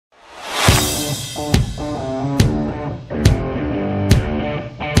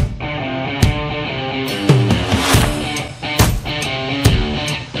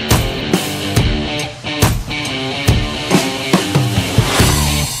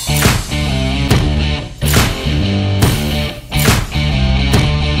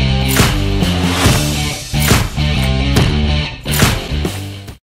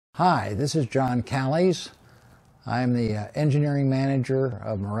Hi, this is John Callies. I'm the engineering manager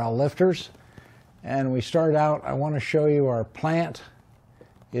of Morel Lifters. And we start out, I want to show you our plant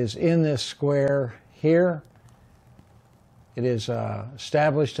is in this square here. It is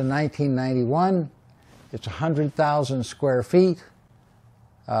established in 1991. It's 100,000 square feet.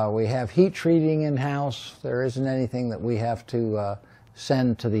 We have heat treating in-house. There isn't anything that we have to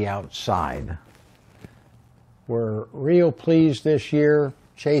send to the outside. We're real pleased this year.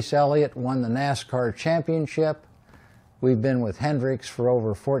 Chase Elliott won the NASCAR championship. We've been with Hendricks for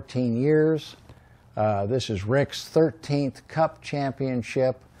over 14 years. This is Rick's 13th Cup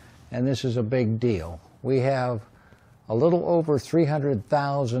championship, and this is a big deal. We have a little over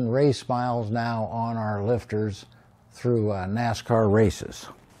 300,000 race miles now on our lifters through NASCAR races.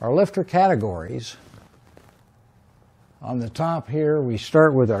 Our lifter categories, on the top here we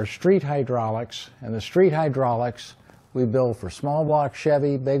start with our street hydraulics, and the street hydraulics we build for small block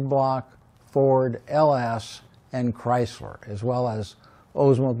Chevy, big block, Ford, LS, and Chrysler, as well as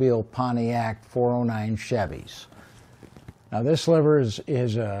Oldsmobile, Pontiac, 409 Chevys. Now this liver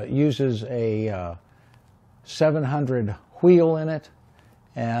uses a 700 wheel in it,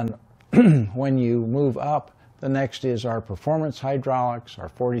 and when you move up, the next is our performance hydraulics, our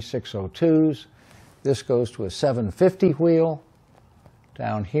 4602s. This goes to a 750 wheel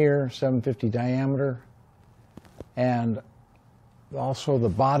down here, 750 diameter, and also the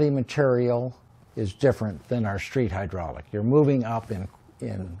body material is different than our street hydraulic. You're moving up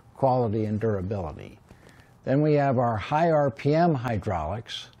in quality and durability. Then we have our high RPM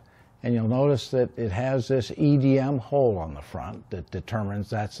hydraulics, and you'll notice that it has this EDM hole on the front that determines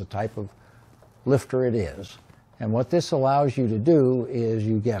that's the type of lifter it is. And what this allows you to do is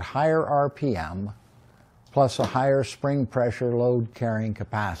you get higher RPM plus a higher spring pressure load carrying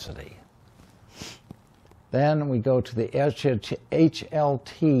capacity. Then we go to the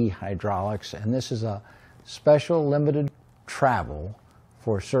HLT hydraulics, and this is a special limited travel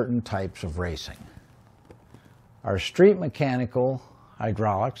for certain types of racing. Our street mechanical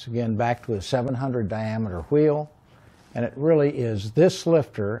hydraulics, again back to a 700 diameter wheel, and it really is this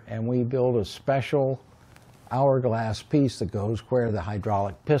lifter, and we build a special hourglass piece that goes where the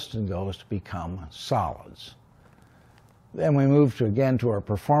hydraulic piston goes to become solids. Then we move again to our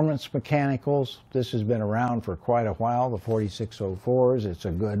performance mechanicals. This has been around for quite a while, the 4604s. It's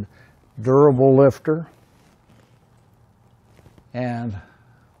a good durable lifter. And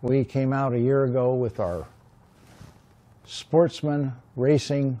we came out a year ago with our Sportsman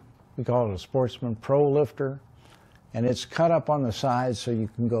Racing, we call it a Sportsman Pro lifter, and it's cut up on the sides so you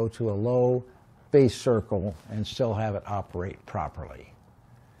can go to a low base circle and still have it operate properly.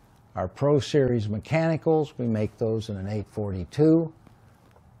 Our Pro Series mechanicals, we make those in an 842,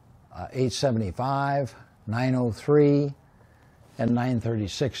 875, 903, and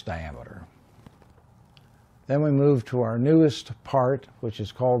 936 diameter. Then we move to our newest part, which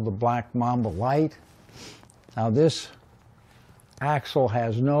is called the Black Mamba Light. Now this axle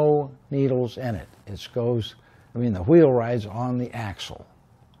has no needles in it. The wheel rides on the axle.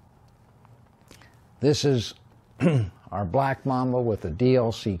 This is our Black Mamba with the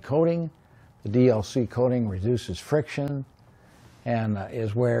DLC coating. The DLC coating reduces friction and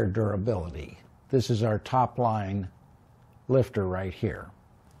is wear durability. This is our top line lifter right here.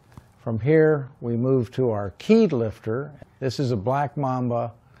 From here we move to our keyed lifter. This is a Black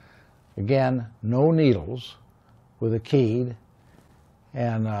Mamba, again no needles with a keyed,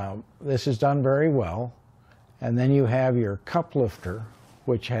 and this is done very well. And then you have your cup lifter,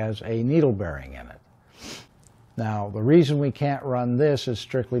 which has a needle bearing in it. Now, the reason we can't run this is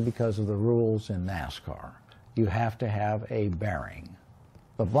strictly because of the rules in NASCAR. You have to have a bearing.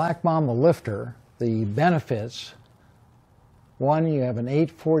 The Black Mamba lifter, the benefits, one, you have an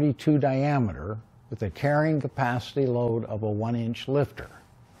 842 diameter with a carrying capacity load of a 1-inch lifter.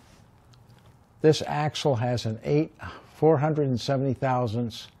 This axle has an 470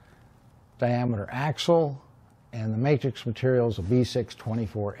 thousandths diameter axle, and the matrix material is a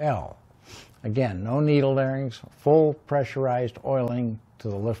B624L. Again, no needle bearings, full pressurized oiling to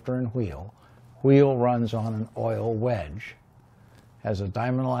the lifter and wheel. Wheel runs on an oil wedge. Has a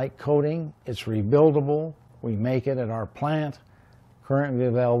diamond-like coating. It's rebuildable. We make it at our plant. Currently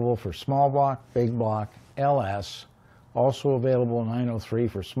available for small block, big block, LS. Also available 903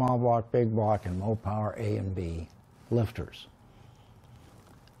 for small block, big block, and low power A and B lifters.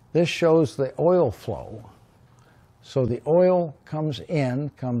 This shows the oil flow. So the oil comes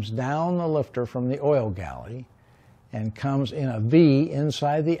down the lifter from the oil galley, and comes in a V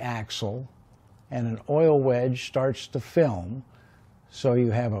inside the axle, and an oil wedge starts to film, so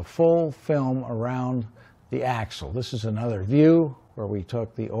you have a full film around the axle. This is another view where we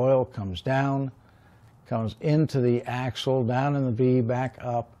took the oil, comes down, comes into the axle, down in the V, back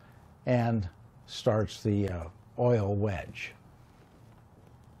up, and starts the oil wedge.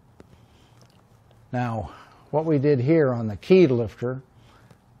 Now, what we did here on the keyed lifter,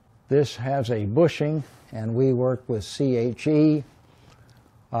 this has a bushing, and we work with CHE.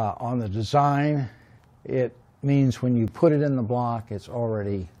 On the design, it means when you put it in the block, it's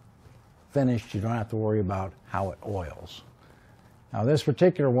already finished. You don't have to worry about how it oils. Now, this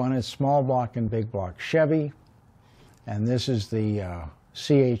particular one is small block and big block Chevy, and this is the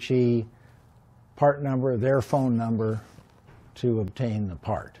CHE part number, their phone number, to obtain the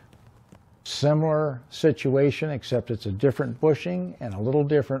part. Similar situation, except it's a different bushing and a little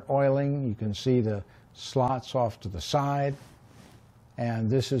different oiling. You can see the slots off to the side, and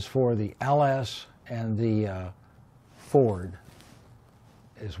this is for the LS and the Ford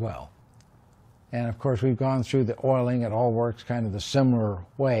as well. And of course, we've gone through the oiling. It all works kind of the similar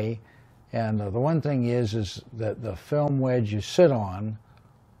way. And the one thing is that the film wedge you sit on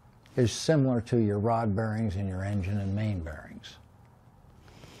is similar to your rod bearings and your engine and main bearings.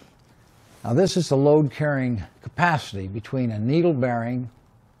 Now, this is the load carrying capacity between a needle bearing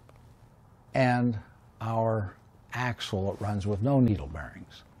and our axle that runs with no needle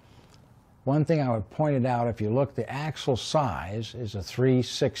bearings. One thing I would point it out, if you look, the axle size is a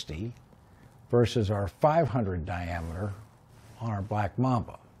 360 versus our 500 diameter on our Black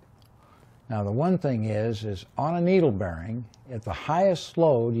Mamba. Now, the one thing is on a needle bearing, at the highest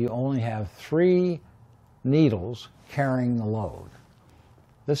load, you only have 3 needles carrying the load.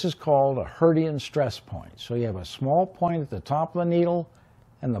 This is called a Hertzian stress point. So you have a small point at the top of the needle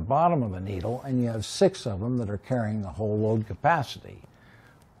and the bottom of the needle, and you have 6 of them that are carrying the whole load capacity.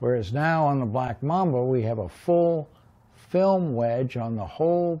 Whereas now on the Black Mamba, we have a full film wedge on the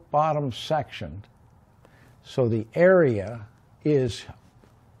whole bottom section. So the area is,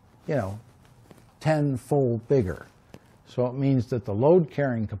 10-fold bigger. So it means that the load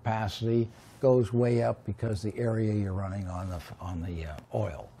carrying capacity goes way up because the area you're running on the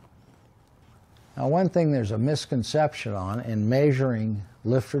oil. Now, one thing there's a misconception on in measuring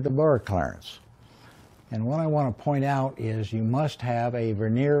lifter to bore clearance, and what I want to point out is you must have a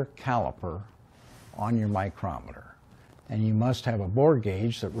vernier caliper on your micrometer, and you must have a bore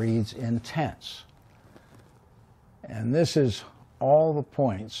gauge that reads in tenths. And this is all the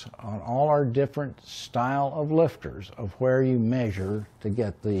points on all our different style of lifters of where you measure to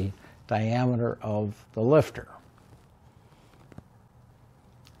get the diameter of the lifter.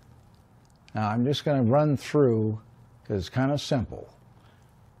 Now, I'm just going to run through, because it's kind of simple.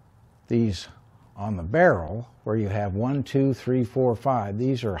 These on the barrel, where you have 1, 2, 3, 4, 5,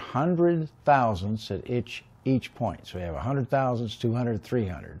 these are 100 thousandths at each point. So you have 100 thousandths, 200,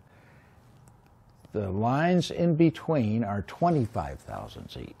 300. The lines in between are 25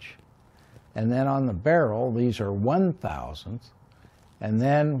 thousandths each. And then on the barrel, these are 1 thousandth. And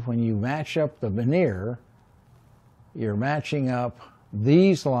then when you match up the veneer, you're matching up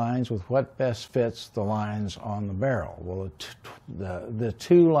these lines with what best fits the lines on the barrel. Well, the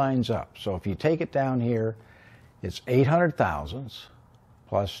 2 lines up. So if you take it down here, it's 800 thousandths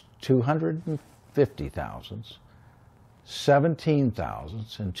plus 250 thousandths, 17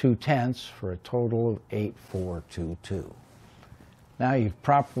 thousandths, and 2 tenths for a total of 8422. Now you've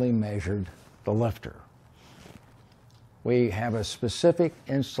properly measured the lifter. We have a specific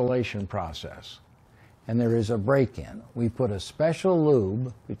installation process, and there is a break-in. We put a special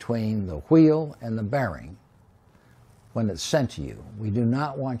lube between the wheel and the bearing when it's sent to you. We do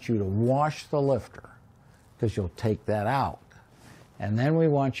not want you to wash the lifter, because you'll take that out. And then we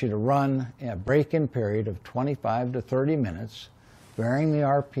want you to run a break-in period of 25 to 30 minutes, varying the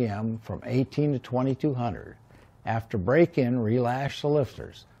RPM from 18 to 2200. After break-in, relash the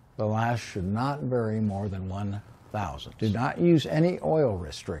lifters. The lash should not vary more than 1 thousandth. Do not use any oil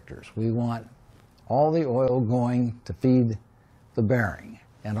restrictors. We want all the oil going to feed the bearing.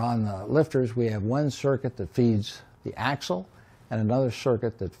 And on the lifters, we have one circuit that feeds the axle and another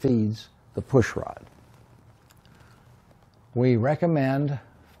circuit that feeds the push rod. We recommend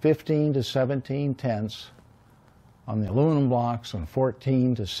 15 to 17 tenths on the aluminum blocks and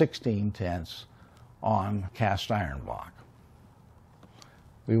 14 to 16 tenths on cast iron block.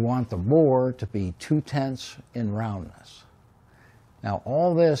 We want the bore to be 2 tenths in roundness. Now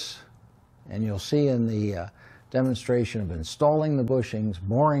all this, and you'll see in the demonstration of installing the bushings,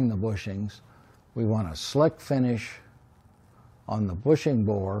 boring the bushings, we want a slick finish on the bushing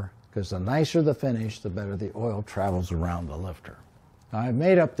bore, because the nicer the finish, the better the oil travels around the lifter. Now, I've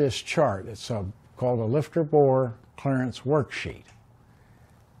made up this chart. It's called a lifter bore clearance worksheet.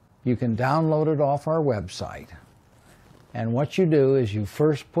 You can download it off our website. And what you do is you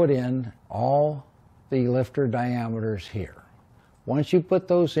first put in all the lifter diameters here. Once you put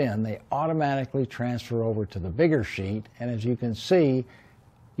those in, they automatically transfer over to the bigger sheet, and as you can see,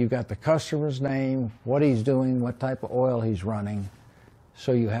 you've got the customer's name, what he's doing, what type of oil he's running,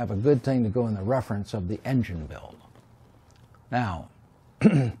 so you have a good thing to go in the reference of the engine build. Now,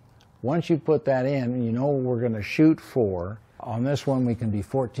 once you put that in, you know we're going to shoot for, on this one we can be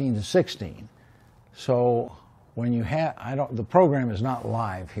 14 to 16. So when you have, the program is not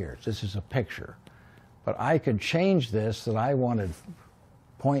live here, this is a picture. But I could change this that I wanted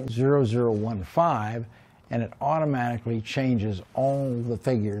 0.0015, and it automatically changes all the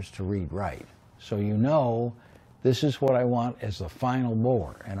figures to read right. So you know this is what I want as the final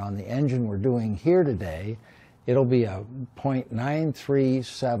bore. And on the engine we're doing here today, it'll be a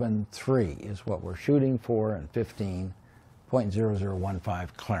 0.9373 is what we're shooting for, and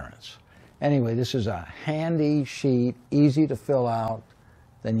 15.0015 clearance. Anyway, this is a handy sheet, easy to fill out,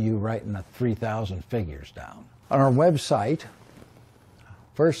 then you writing the 3,000 figures down. On our website,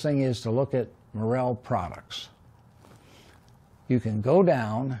 first thing is to look at Morel products. You can go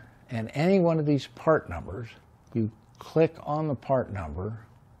down and any one of these part numbers, you click on the part number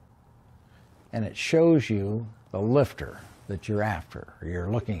and it shows you the lifter that you're after or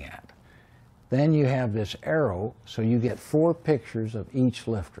you're looking at. Then you have this arrow, so you get 4 pictures of each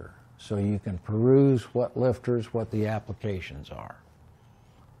lifter, so you can peruse what lifters, what the applications are.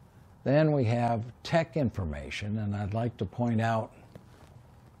 Then we have tech information, and I'd like to point out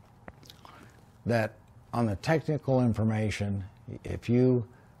that on the technical information, if you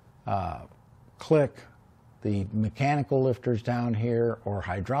click the mechanical lifters down here or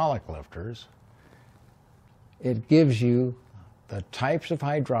hydraulic lifters, it gives you the types of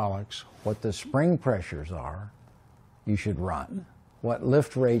hydraulics, what the spring pressures are you should run, what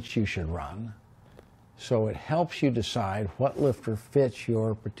lift rates you should run. So it helps you decide what lifter fits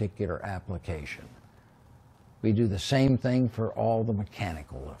your particular application. We do the same thing for all the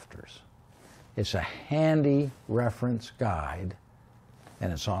mechanical lifters. It's a handy reference guide,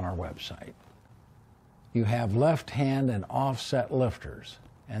 and it's on our website. You have left-hand and offset lifters,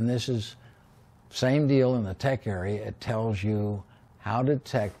 and this is same deal in the tech area. It tells you how to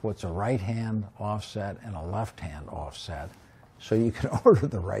detect what's a right-hand offset and a left-hand offset, so you can order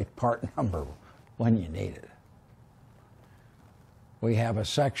the right part number when you need it. We have a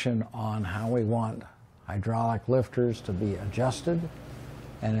section on how we want hydraulic lifters to be adjusted,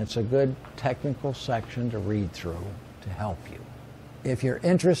 and it's a good technical section to read through to help you. If you're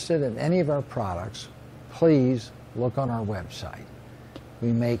interested in any of our products, please look on our website.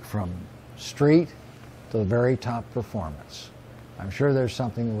 We make from street to the very top performance. I'm sure there's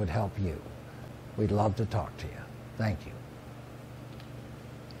something that would help you. We'd love to talk to you. Thank you.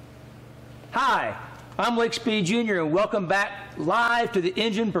 Hi, I'm Lake Speed Jr. and welcome back live to the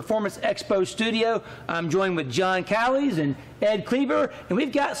Engine Performance Expo studio. I'm joined with John Callies and Ed Kiebler, and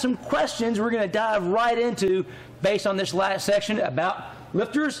we've got some questions we're going to dive right into based on this last section about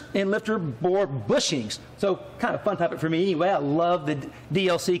lifters and lifter bore bushings. So kind of fun topic for me anyway. I love the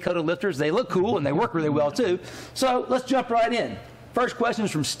DLC coated lifters. They look cool and they work really well too. So let's jump right in. First question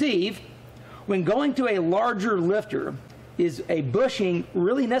is from Steve. When going to a larger lifter, is a bushing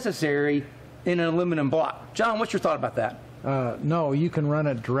really necessary in an aluminum block? John, what's your thought about that? No, you can run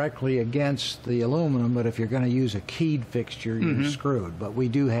it directly against the aluminum, but if you're going to use a keyed fixture, you're screwed. But we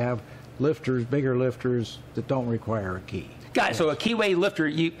do have lifters, bigger lifters, that don't require a key. Got it. So a keyway lifter,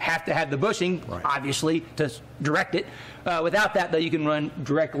 you have to have the bushing, obviously, to direct it. Without that, though, you can run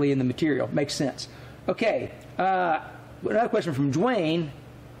directly in the material. Makes sense. Okay. Another question from Dwayne.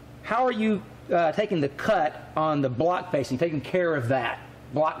 How are you taking the cut on the block facing, taking care of that,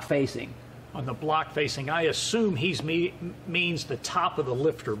 block facing? On the block facing, I assume he's means the top of the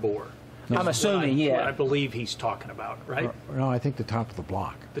lifter bore. I'm assuming, yeah. What I believe he's talking about, right? No, I think the top of the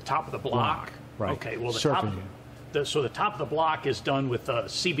block. The top of the block. Right. Okay, well, so the top of the block is done with a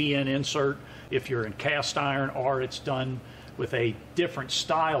CBN insert if you're in cast iron, or it's done with a different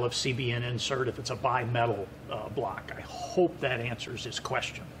style of CBN insert if it's a bimetal block. I hope that answers his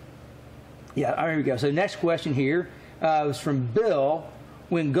question. Yeah, there we go. So next question here was from Bill.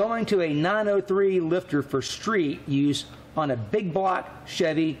 When going to a 903 lifter for street use on a big block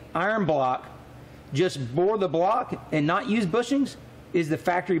Chevy iron block, just bore the block and not use bushings? Is the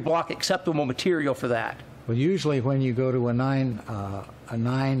factory block acceptable material for that? Well, usually when you go to a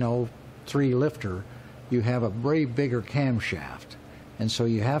 903 lifter, you have a way bigger camshaft, and so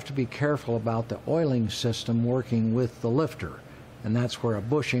you have to be careful about the oiling system working with the lifter, and that's where a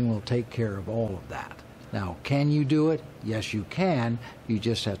bushing will take care of all of that. Now, can you do it? Yes, you can. You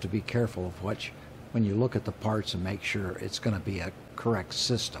just have to be careful of when you look at the parts and make sure it's going to be a correct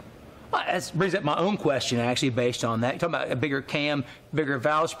system. Well, that brings up my own question, actually, based on that. You're talking about a bigger cam, bigger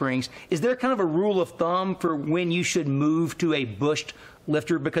valve springs. Is there kind of a rule of thumb for when you should move to a bushed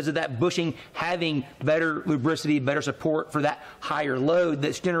lifter because of that bushing having better lubricity, better support for that higher load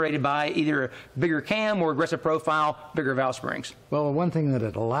that's generated by either a bigger cam or aggressive profile, bigger valve springs? Well, one thing that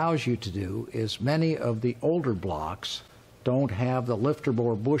it allows you to do is many of the older blocks don't have the lifter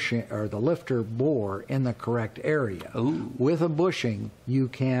bore bushing or the lifter bore in the correct area. Ooh. With a bushing, you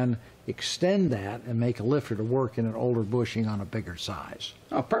can extend that and make a lifter to work in an older bushing on a bigger size.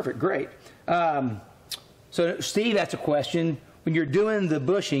 Oh, perfect, great. So Steve, that's a question. When you're doing the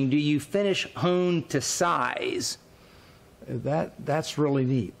bushing, do you finish hone to size? That's really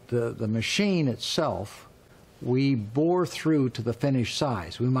neat. The machine itself, we bore through to the finished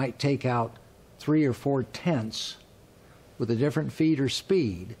size. We might take out 3 or 4 tenths with a different feed or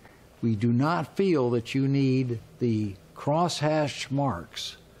speed. We do not feel that you need the crosshatch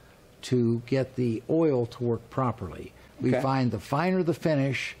marks to get the oil to work properly. We find the finer the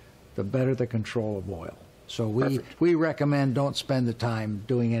finish, the better the control of oil. So we recommend don't spend the time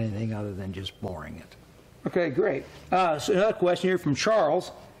doing anything other than just boring it. Okay, great. So another question here from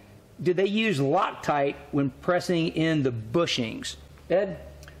Charles. Did they use Loctite when pressing in the bushings? Ed?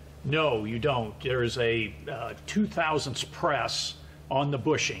 No, you don't. There's a 2/1000ths press on the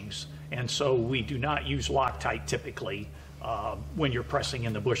bushings, and so we do not use Loctite typically when you're pressing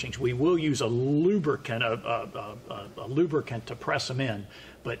in the bushings. We will use a lubricant, a lubricant to press them in,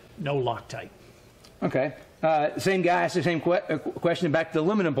 but no Loctite. Okay. Same guy asked the same question back to the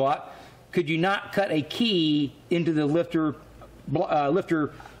aluminum block. Could you not cut a key into the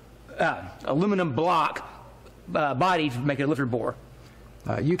aluminum block body to make it a lifter bore?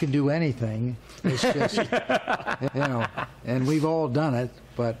 You can do anything. It's just, you know, and we've all done it,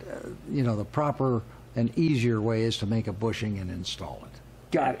 but, you know, the proper and easier way is to make a bushing and install it.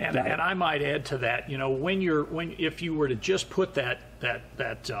 Got it. And I might add to that, you know, if you were to just put that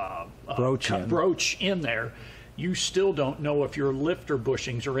broach in there, you still don't know if your lifter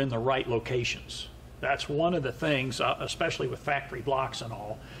bushings are in the right locations. That's one of the things, especially with factory blocks and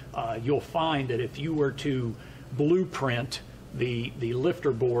all. You'll find that if you were to blueprint the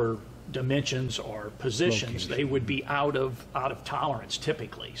lifter bore dimensions or positions, they would be out of tolerance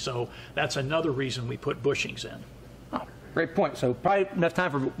typically. So that's another reason we put bushings in. Oh, great point. So probably enough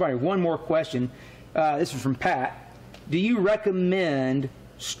time for probably one more question. This is from Pat. Do you recommend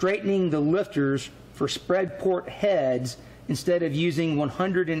straightening the lifters for spread port heads instead of using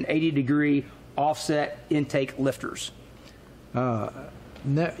 180-degree offset intake lifters? You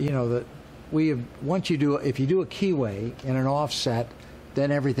know that if you do a keyway in an offset,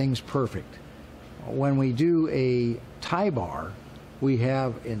 then everything's perfect. When we do a tie bar, we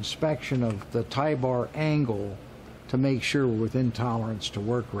have inspection of the tie bar angle to make sure we're within tolerance to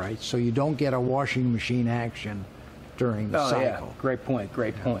work right, so you don't get a washing machine action during the cycle. Yeah. Great point,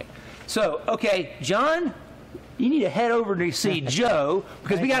 great point. So, okay, John, you need to head over to see Joe,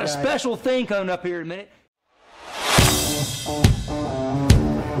 because we got a special thing coming up here in a minute.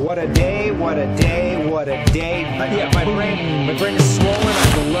 What a day, what a day, what a day. Yeah, my brain is swollen.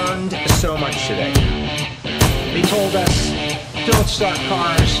 I've learned so much today. They told us, don't start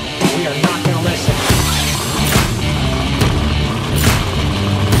cars. We are not going to listen.